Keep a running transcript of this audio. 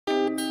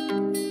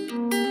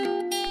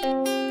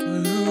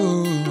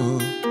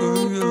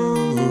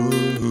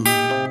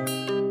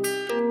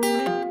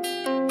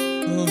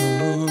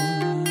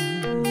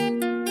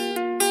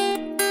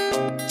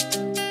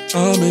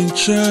in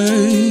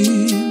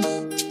chains,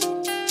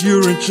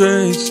 you're in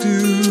chains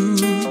too.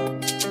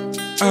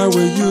 I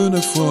wear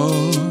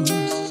uniforms,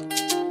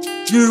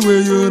 you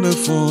wear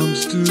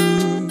uniforms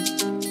too.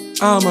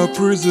 I'm a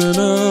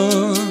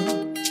prisoner,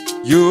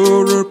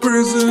 you're a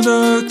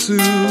prisoner too,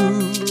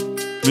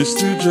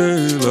 Mr.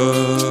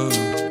 Jailer.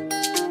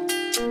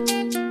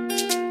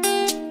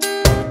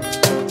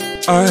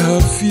 I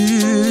have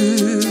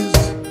fears,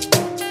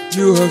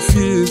 you have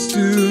fears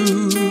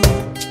too.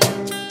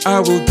 I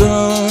will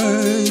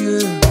die,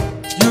 yeah,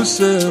 you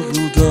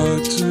several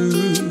die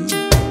too.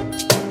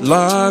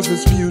 Life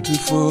is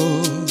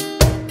beautiful,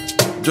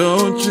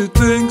 don't you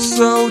think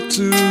so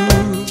too,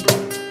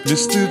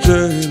 Mr.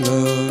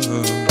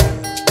 Jailer?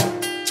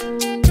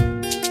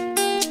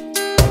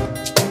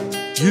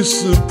 You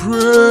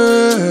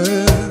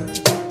suppress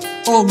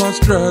all my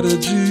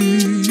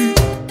strategy,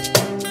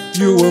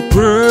 you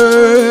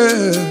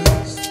oppress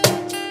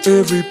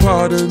every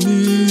part of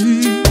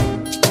me.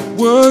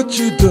 What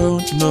you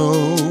don't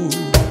know,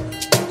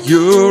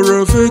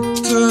 you're a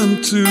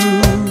victim too,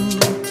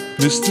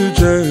 Mr.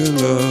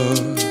 Jailer.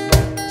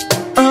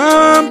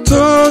 I'm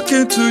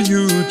talking to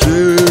you,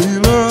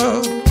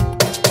 Jailer.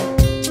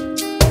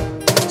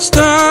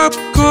 Stop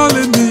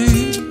calling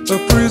me a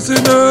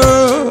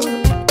prisoner.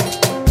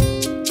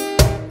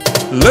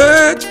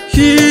 Let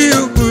he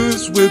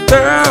who's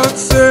without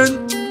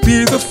sin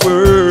be the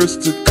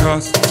first to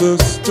cast the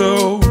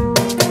stone,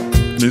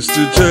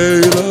 Mr.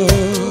 Jailer.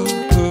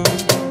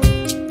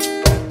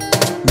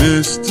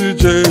 Mr.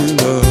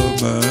 Jailer,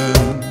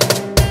 man.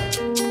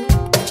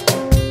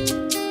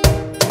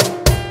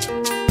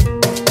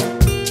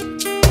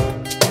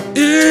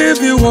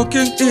 If you're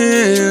walking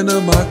in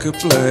a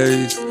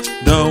marketplace,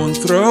 don't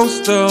throw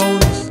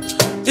stones.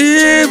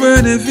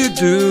 Even if you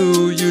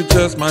do, you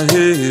just might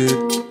hit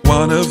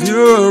one of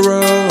your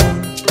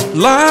own.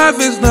 Life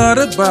is not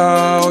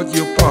about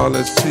your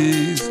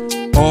policies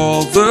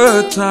all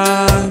the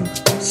time,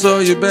 so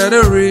you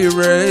better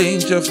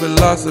rearrange your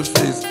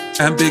philosophies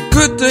and be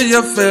good to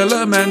your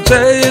fellow man,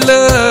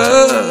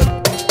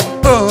 Jailer.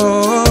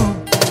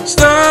 Oh,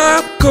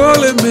 stop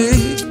calling me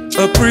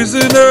a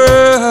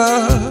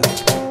prisoner.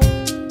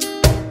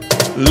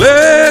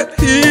 Let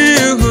he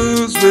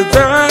who's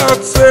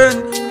without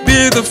sin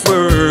be the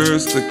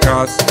first to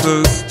cast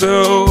the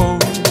stone,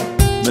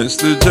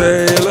 Mr.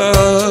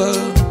 Jailer.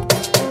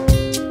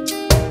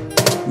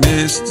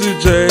 Mr.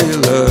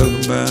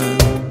 Jailer, man.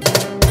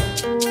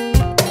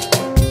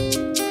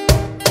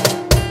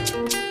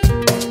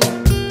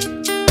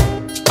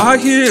 I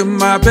hear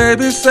my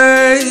baby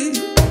say,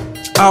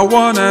 I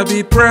wanna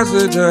be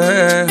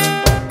president.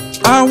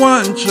 I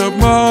want your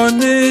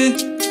money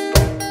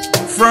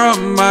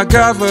from my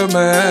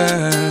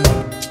government.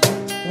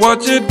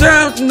 What you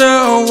don't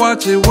know,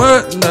 what you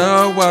won't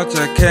know, what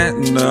you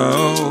can't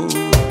know.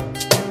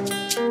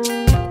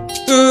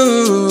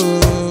 Ooh.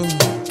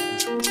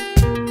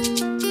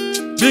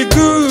 Be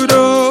good,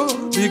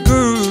 oh, be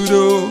good,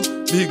 oh,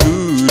 be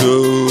good,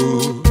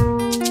 oh.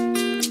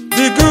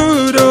 Be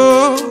good,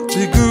 oh,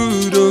 be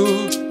good,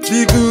 oh,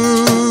 be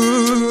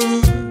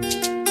good.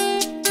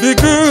 Be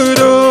good,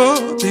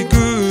 oh, be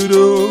good,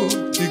 oh,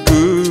 be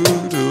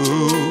good,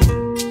 oh.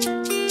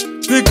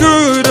 Be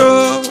good,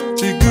 oh,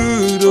 be good.